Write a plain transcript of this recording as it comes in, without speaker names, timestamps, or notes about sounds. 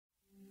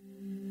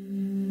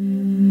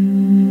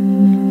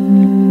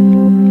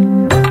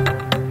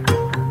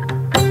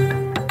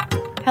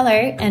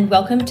Hello and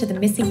welcome to the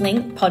Missing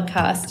Link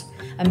podcast,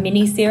 a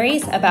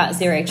mini-series about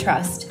Zero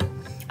Trust.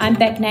 I'm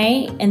Beck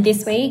Nay, and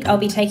this week I'll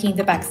be taking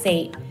the back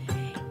seat.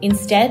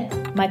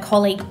 Instead, my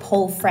colleague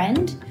Paul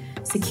Friend,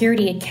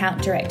 Security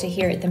Account Director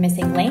here at the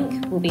Missing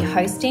Link, will be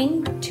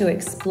hosting to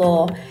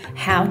explore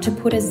how to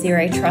put a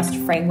Zero Trust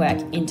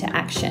framework into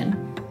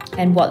action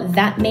and what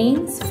that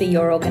means for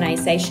your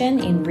organisation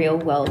in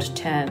real-world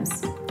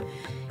terms.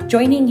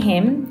 Joining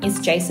him is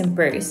Jason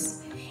Bruce.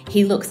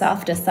 He looks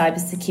after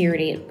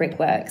cybersecurity at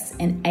Brickworks,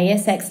 an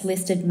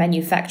ASX-listed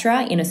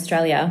manufacturer in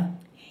Australia.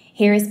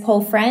 Here is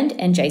Paul Friend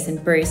and Jason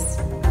Bruce.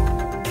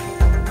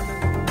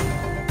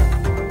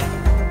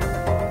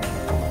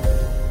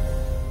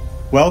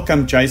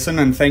 Welcome, Jason,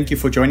 and thank you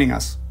for joining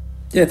us.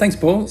 Yeah, thanks,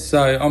 Paul.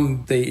 So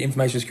I'm the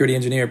Information Security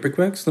Engineer at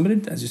Brickworks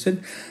Limited, as you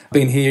said.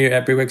 Been here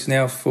at Brickworks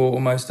now for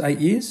almost 8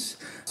 years.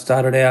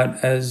 Started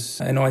out as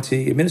an IT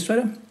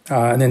administrator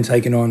and then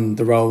taken on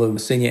the role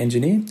of Senior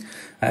Engineer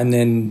and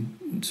then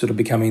sort of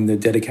becoming the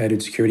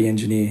dedicated security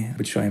engineer,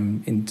 which I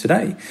am in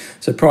today.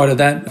 So prior to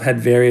that, I've had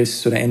various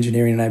sort of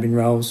engineering enabling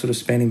roles sort of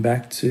spanning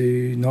back to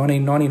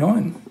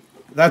 1999.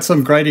 That's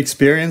some great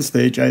experience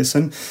there,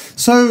 Jason.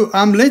 So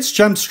let's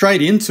jump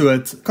straight into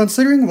it.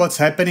 Considering what's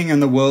happening in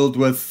the world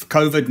with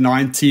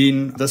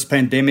COVID-19, this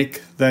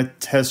pandemic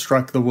that has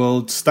struck the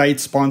world,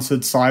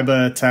 state-sponsored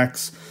cyber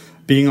attacks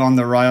being on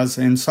the rise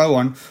and so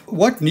on,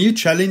 what new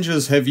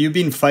challenges have you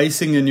been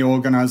facing in your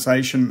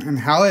organization, and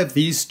how have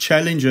these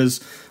challenges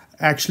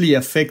actually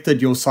affected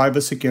your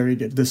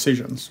cybersecurity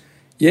decisions?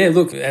 Yeah,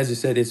 look, as you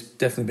said, it's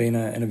definitely been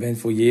an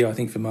eventful year, I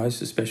think, for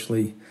most,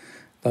 especially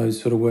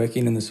those sort of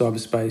working in the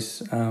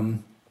cyberspace.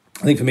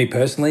 I think for me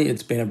personally,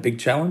 it's been a big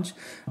challenge,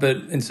 but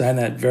in saying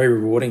that, very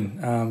rewarding,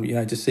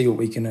 to see what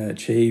we can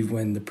achieve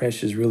when the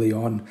pressure's really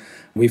on.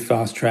 We've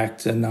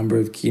fast-tracked a number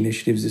of key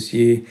initiatives this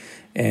year,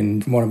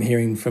 and from what I'm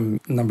hearing from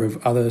a number of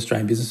other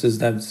Australian businesses,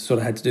 they've sort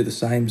of had to do the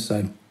same,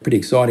 so pretty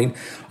exciting.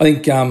 I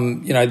think,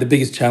 the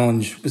biggest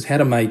challenge was how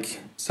to make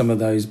some of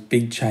those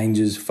big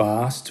changes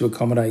fast to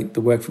accommodate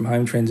the work from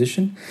home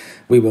transition.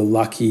 We were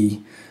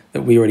lucky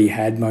that we already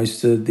had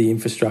most of the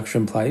infrastructure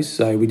in place,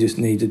 so we just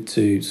needed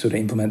to sort of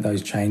implement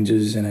those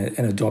changes and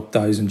adopt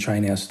those and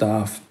train our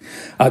staff.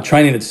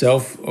 Training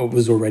itself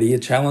was already a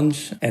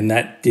challenge, and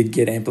that did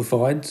get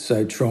amplified.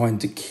 So trying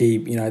to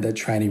keep, that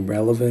training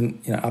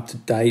relevant, up to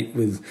date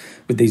with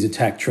these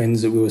attack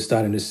trends that we were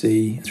starting to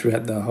see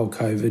throughout the whole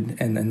COVID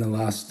and the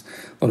last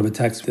lot of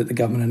attacks that the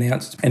government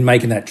announced, and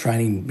making that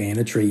training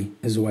mandatory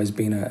has always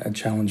been a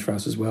challenge for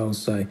us as well.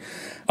 So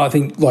I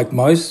think, like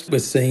most, we're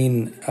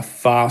seeing a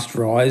fast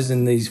rise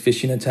in these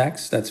phishing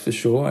attacks, that's for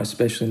sure,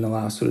 especially in the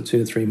last sort of 2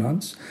 to 3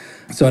 months.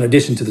 So in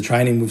addition to the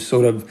training, we've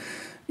sort of,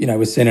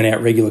 we're sending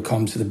out regular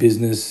comms to the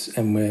business,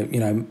 and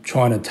we're,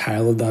 trying to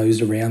tailor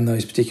those around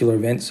those particular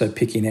events. So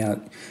picking out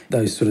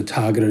those sort of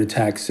targeted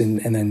attacks and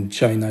then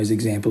showing those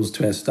examples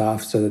to our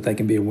staff so that they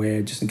can be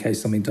aware just in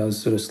case something does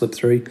sort of slip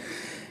through.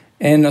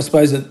 And I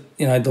suppose that,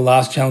 the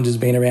last challenge has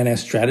been around our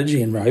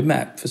strategy and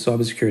roadmap for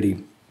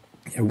cybersecurity.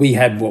 We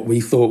had what we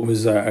thought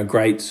was a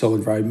great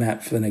solid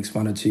roadmap for the next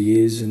 1 or 2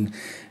 years, and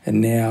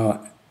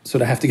now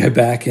sort of have to go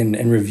back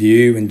and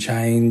review and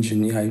change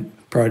and,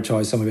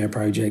 prioritise some of our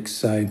projects.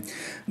 So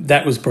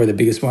that was probably the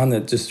biggest one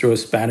that just threw a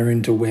spanner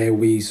into where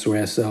we saw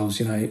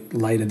ourselves,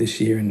 later this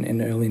year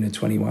and early into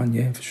 21,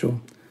 yeah, for sure.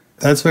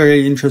 That's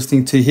very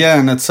interesting to hear,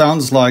 and it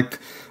sounds like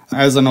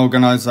as an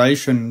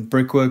organisation,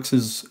 Brickworks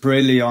is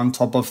really on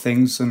top of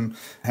things and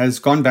has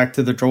gone back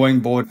to the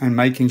drawing board and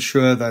making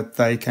sure that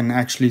they can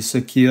actually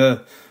secure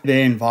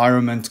their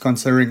environment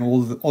considering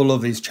all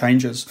of these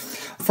changes.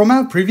 From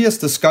our previous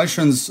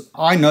discussions,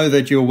 I know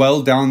that you're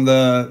well down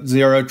the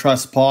Zero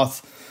Trust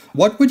path.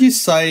 What would you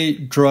say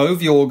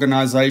drove your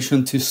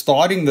organisation to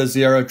starting the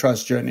Zero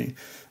Trust journey?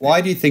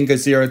 Why do you think a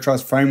Zero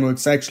Trust framework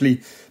is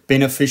actually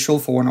beneficial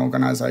for an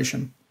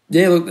organisation?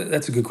 Yeah, look,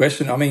 that's a good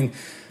question. I mean,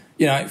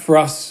 for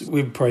us,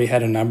 we've probably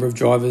had a number of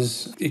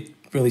drivers. It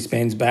really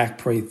spans back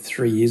probably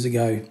 3 years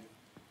ago.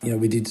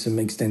 We did some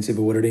extensive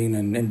auditing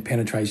and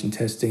penetration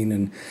testing,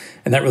 and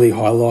that really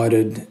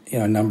highlighted,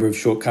 a number of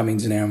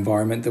shortcomings in our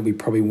environment that we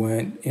probably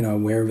weren't,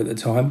 aware of at the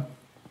time.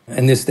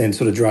 And this then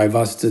sort of drove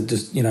us to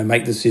just,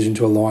 make the decision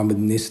to align with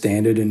NIST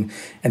standard and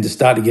to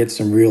start to get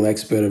some real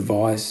expert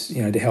advice,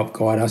 to help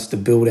guide us to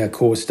build our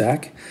core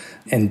stack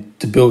and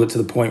to build it to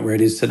the point where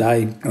it is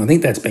today. And I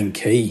think that's been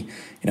key.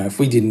 If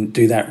we didn't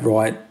do that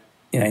right,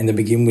 in the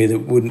begin with,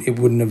 it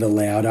wouldn't have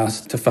allowed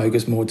us to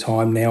focus more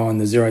time now on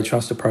the Zero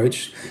Trust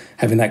approach,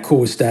 having that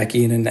core stack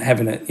in and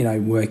having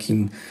it,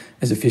 working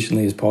as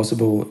efficiently as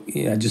possible,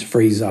 just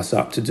frees us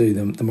up to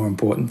do the more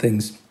important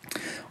things.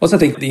 Also, I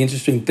think the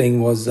interesting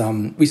thing was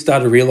we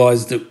started to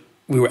realise that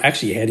we were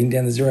actually heading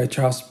down the Zero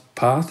Trust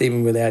path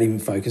even without even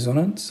focus on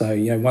it. So,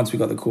 once we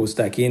got the core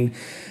stack in,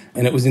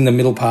 and it was in the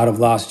middle part of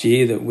last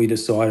year that we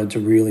decided to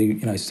really,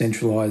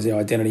 centralise our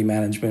identity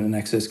management and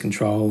access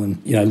control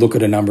and, look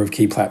at a number of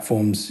key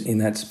platforms in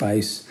that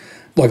space.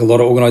 Like a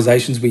lot of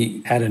organisations,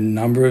 we had a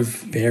number of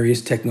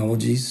various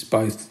technologies,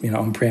 both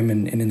on-prem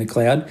and in the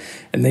cloud,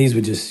 and these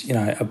were just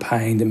a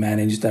pain to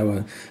manage. They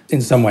were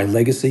in some way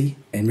legacy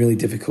and really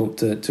difficult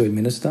to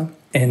administer.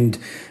 And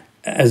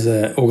as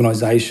an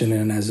organisation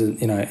and as an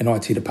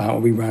IT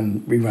department, we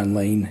run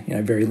lean,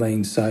 very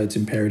lean. So it's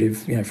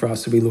imperative, for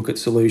us that we look at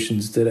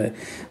solutions that are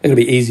going to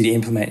be easy to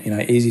implement,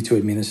 easy to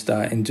administer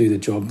and do the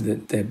job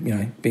that they're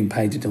being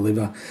paid to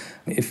deliver.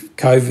 If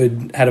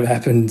COVID had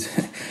happened,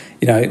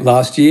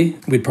 last year,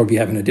 we'd probably be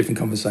having a different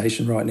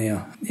conversation right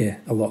now. Yeah,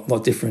 a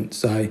lot different.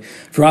 So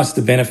for us,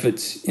 the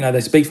benefits,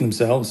 they speak for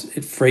themselves.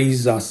 It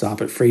frees us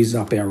up. It frees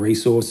up our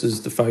resources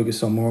to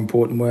focus on more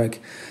important work.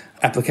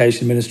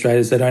 Application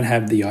administrators, they don't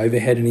have the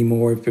overhead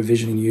anymore of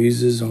provisioning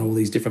users on all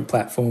these different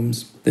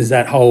platforms. There's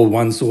that whole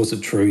one source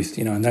of truth,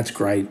 and that's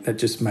great. That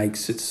just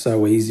makes it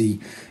so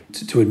easy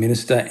to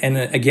administer. And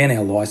again,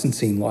 our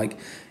licensing, like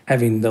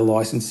having the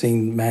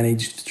licensing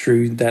managed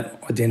through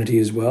that identity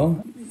as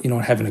well. You're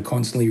not having to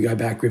constantly go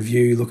back,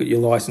 review, look at your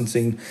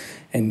licensing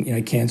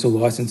and, cancel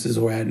licenses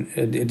or add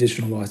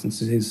additional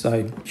licenses.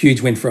 So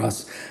huge win for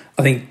us.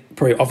 I think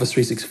probably Office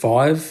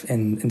 365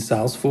 and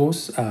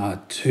Salesforce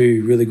are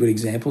two really good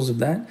examples of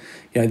that.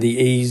 The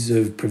ease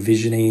of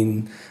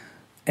provisioning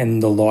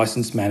and the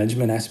license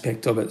management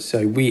aspect of it.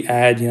 So we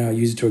add, a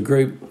user to a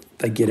group,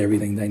 they get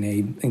everything they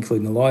need,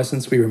 including the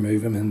license. We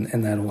remove them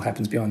and that all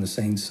happens behind the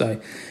scenes.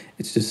 So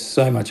it's just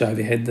so much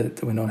overhead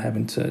that we're not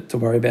having to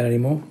worry about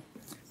anymore.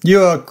 You,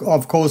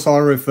 of course,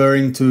 are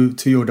referring to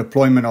your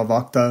deployment of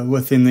Okta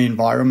within the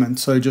environment.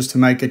 So just to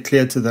make it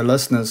clear to the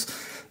listeners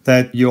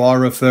that you are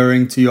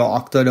referring to your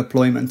Okta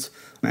deployment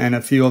and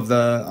a few of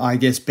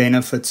the,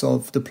 benefits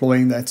of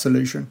deploying that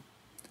solution.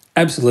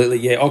 Absolutely,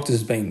 yeah.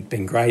 Okta's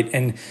been great.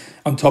 And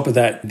on top of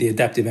that, the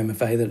adaptive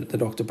MFA that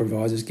Okta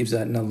provides us gives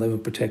that another level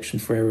of protection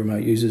for our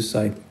remote users.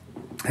 So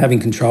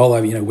having control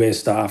over, where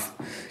staff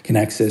can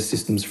access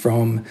systems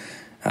from,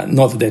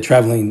 not that they're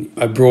travelling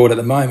abroad at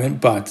the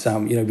moment, but,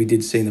 we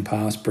did see in the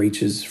past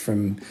breaches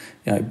from,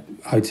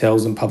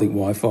 hotels and public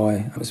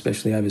Wi-Fi,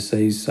 especially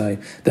overseas. So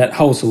that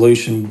whole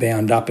solution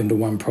bound up into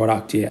one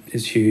product,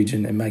 is huge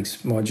and it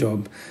makes my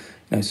job,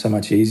 so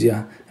much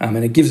easier. And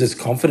it gives us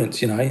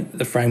confidence,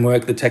 the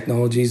framework, the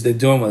technologies, they're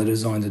doing what they're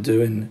designed to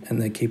do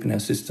and they're keeping our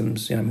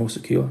systems, more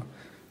secure.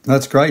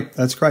 That's great.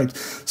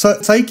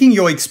 So taking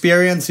your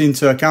experience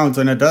into account,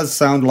 and it does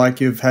sound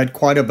like you've had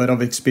quite a bit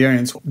of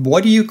experience,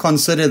 what do you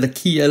consider the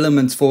key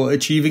elements for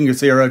achieving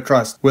zero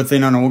trust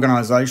within an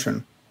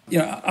organization?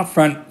 Up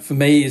front for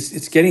me is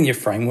it's getting your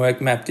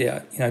framework mapped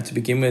out, to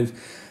begin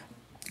with.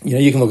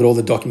 You can look at all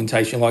the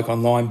documentation you like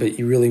online, but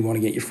you really want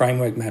to get your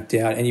framework mapped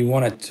out and you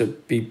want it to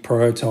be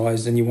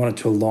prioritised and you want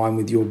it to align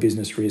with your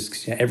business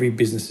risks. Every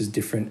business is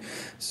different.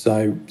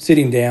 So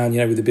sitting down,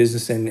 with the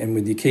business and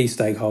with your key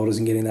stakeholders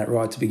and getting that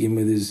right to begin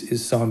with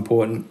is so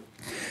important.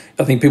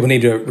 I think people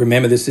need to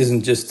remember this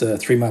isn't just a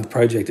 3-month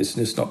project. It's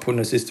just not putting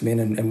a system in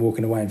and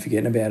walking away and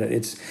forgetting about it.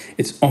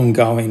 It's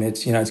ongoing.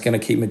 It's it's going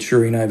to keep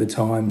maturing over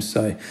time.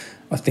 So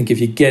I think if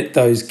you get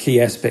those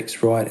key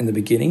aspects right in the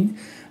beginning,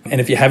 and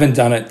if you haven't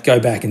done it, go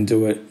back and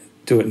do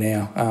it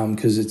now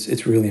because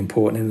it's really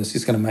important and it's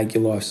just going to make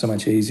your life so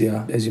much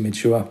easier as you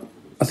mature.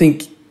 I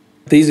think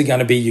these are going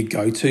to be your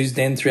go-tos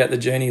then throughout the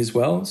journey as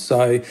well.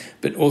 So,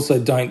 but also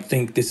don't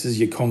think this is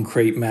your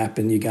concrete map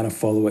and you're going to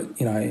follow it,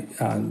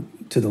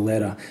 to the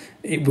letter.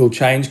 It will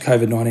change.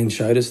 COVID-19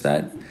 showed us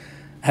that.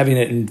 Having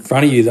it in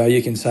front of you, though,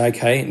 you can say,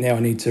 okay, now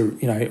I need to,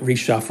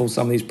 reshuffle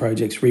some of these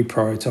projects,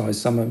 reprioritise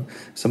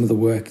some of the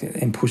work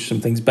and push some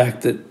things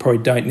back that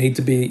probably don't need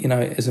to be,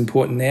 as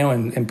important now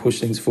and push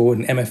things forward.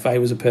 And MFA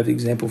was a perfect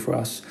example for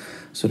us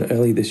sort of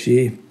early this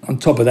year. On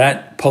top of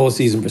that,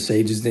 policies and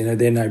procedures, they're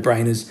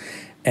no-brainers.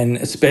 And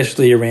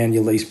especially around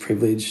your least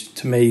privilege.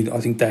 To me, I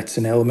think that's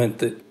an element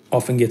that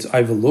often gets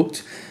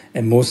overlooked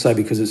and more so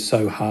because it's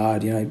so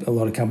hard. A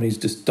lot of companies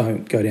just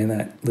don't go down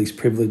that least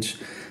privilege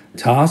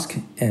task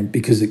and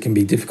because it can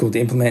be difficult to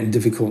implement and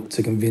difficult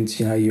to convince,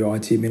 your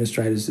IT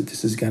administrators that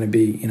this is going to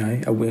be,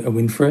 a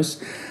win for us.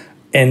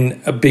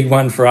 And a big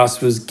one for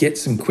us was get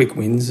some quick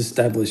wins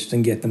established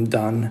and get them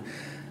done.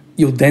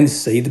 You'll then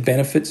see the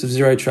benefits of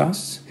zero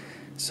trust.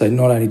 So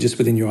not only just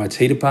within your IT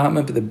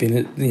department, but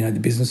the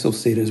business will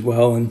see it as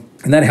well. And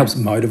that helps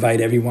motivate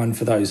everyone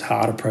for those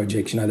harder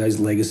projects, those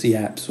legacy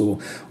apps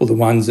or the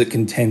ones that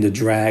can tend to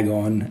drag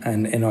on.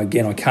 And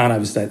again, I can't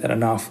overstate that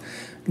enough.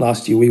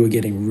 Last year, we were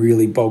getting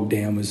really bogged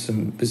down with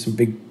some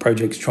big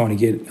projects trying to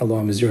get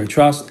aligned with zero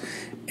trust.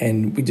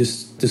 And we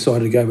just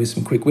decided to go with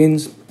some quick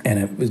wins. And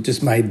it was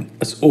just made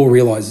us all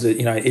realise that,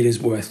 it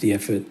is worth the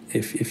effort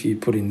if you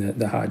put in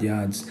the hard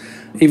yards.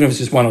 Even if it's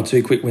just 1 or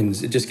 2 quick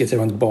wins, it just gets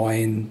everyone's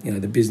buy-in,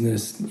 the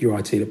business, your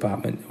IT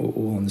department,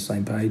 all on the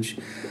same page.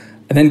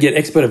 And then get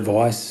expert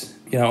advice,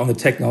 on the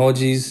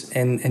technologies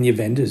and your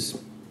vendors.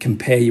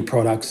 Compare your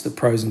products, the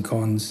pros and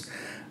cons,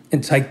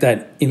 and take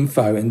that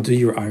info and do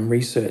your own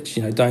research.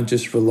 Don't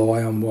just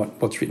rely on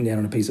what's written down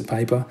on a piece of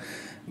paper.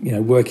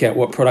 work out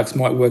what products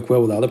might work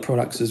well with other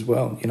products as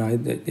well.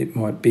 It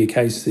might be a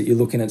case that you're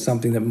looking at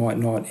something that might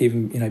not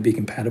even, be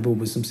compatible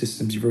with some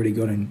systems you've already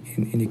got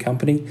in your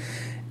company,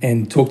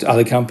 and talk to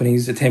other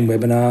companies, attend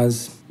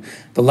webinars.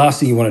 The last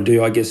thing you want to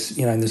do, I guess,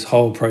 in this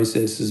whole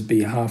process is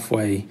be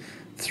halfway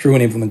through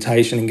an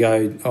implementation and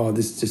go, oh,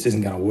 this just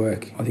isn't going to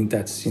work. I think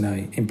that's,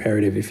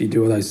 imperative. If you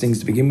do all those things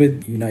to begin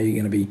with, you're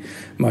going to be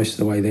most of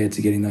the way there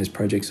to getting those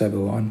projects over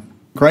the line.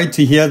 Great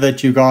to hear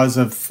that you guys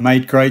have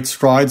made great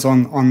strides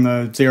on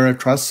the Zero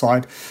Trust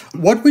side.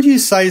 What would you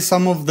say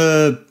some of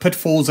the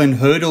pitfalls and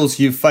hurdles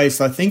you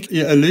faced? I think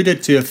you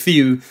alluded to a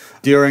few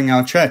during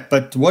our chat,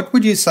 but what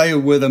would you say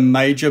were the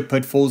major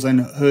pitfalls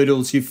and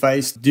hurdles you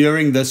faced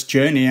during this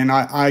journey? And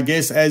I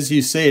guess, as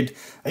you said,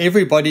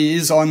 everybody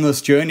is on this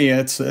journey.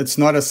 It's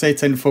not a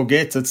set and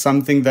forget. It's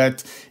something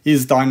that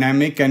is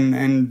dynamic and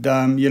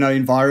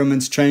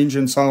environments change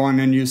and so on,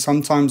 and you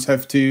sometimes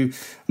have to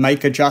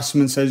make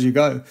adjustments as you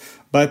go.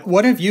 But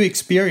what have you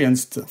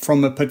experienced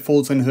from a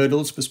pitfalls and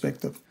hurdles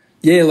perspective?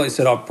 Yeah, like I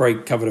said, I've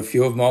probably covered a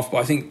few of them off, but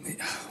I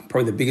think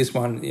probably the biggest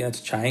one,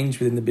 it's change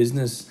within the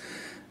business.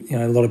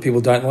 A lot of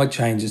people don't like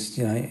changes,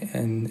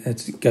 and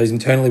it goes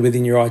internally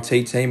within your IT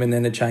team, and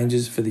then it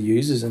changes for the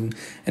users and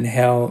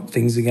how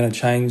things are going to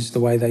change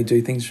the way they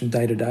do things from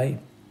day to day.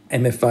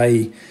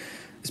 MFA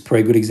is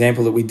probably a good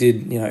example that we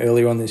did,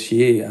 earlier on this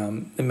year.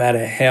 No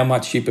matter how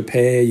much you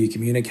prepare, you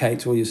communicate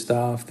to all your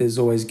staff, there's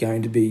always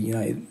going to be,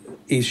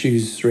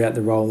 issues throughout the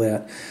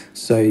rollout.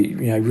 So,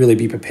 really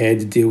be prepared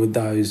to deal with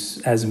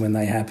those as and when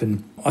they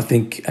happen. I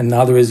think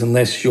another is,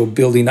 unless you're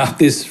building up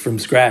this from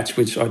scratch,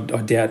 which I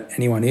doubt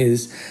anyone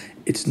is,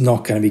 it's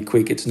not going to be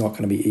quick. It's not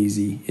going to be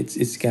easy.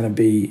 It's going to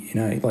be,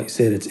 like I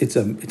said, it's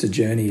a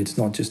journey. It's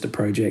not just a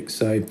project.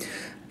 So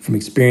from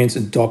experience,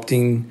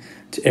 adopting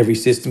to every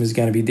system is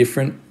going to be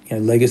different.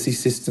 Legacy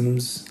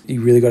systems, you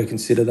really got to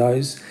consider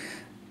those.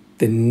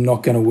 They're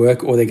not going to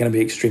work, or they're going to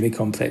be extremely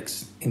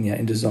complex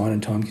in design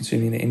and time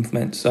consuming to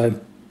implement. So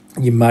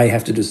you may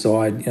have to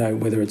decide,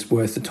 whether it's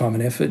worth the time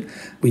and effort.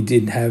 We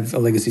did have a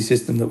legacy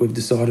system that we've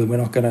decided we're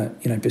not going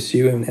to,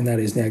 pursue, and that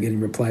is now getting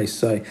replaced.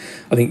 So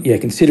I think,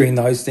 considering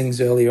those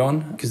things early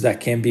on, because that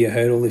can be a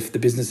hurdle if the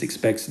business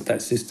expects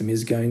that system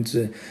is going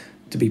to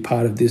be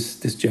part of this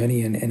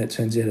journey, and it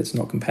turns out it's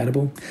not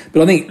compatible.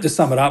 But I think, to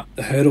sum it up,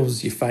 the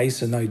hurdles you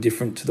face are no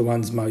different to the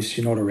ones most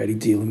you're not already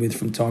dealing with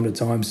from time to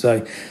time.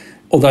 So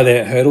although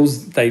they're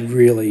hurdles, they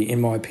really,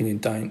 in my opinion,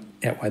 don't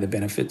outweigh the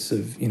benefits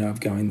of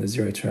going the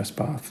Zero Trust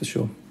path, for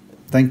sure.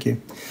 Thank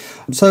you.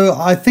 So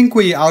I think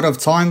we're out of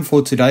time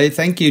for today.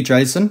 Thank you,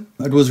 Jason.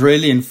 It was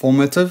really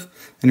informative,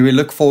 and we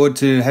look forward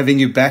to having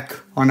you back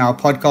on our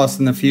podcast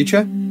in the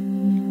future.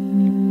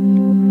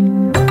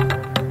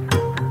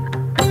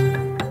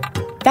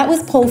 That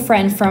was Paul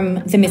Friend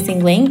from The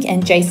Missing Link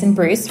and Jason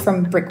Bruce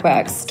from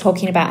Brickworks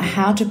talking about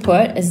how to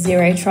put a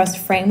Zero Trust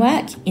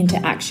framework into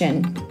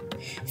action.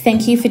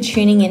 Thank you for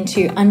tuning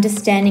into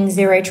Understanding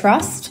Zero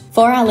Trust.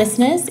 For our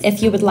listeners,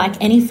 if you would like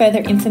any further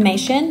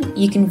information,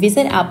 you can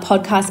visit our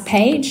podcast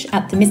page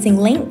at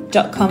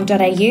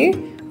themissinglink.com.au,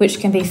 which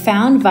can be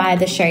found via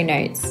the show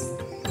notes.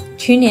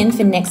 Tune in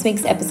for next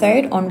week's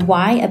episode on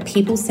why a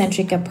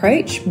people-centric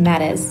approach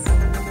matters.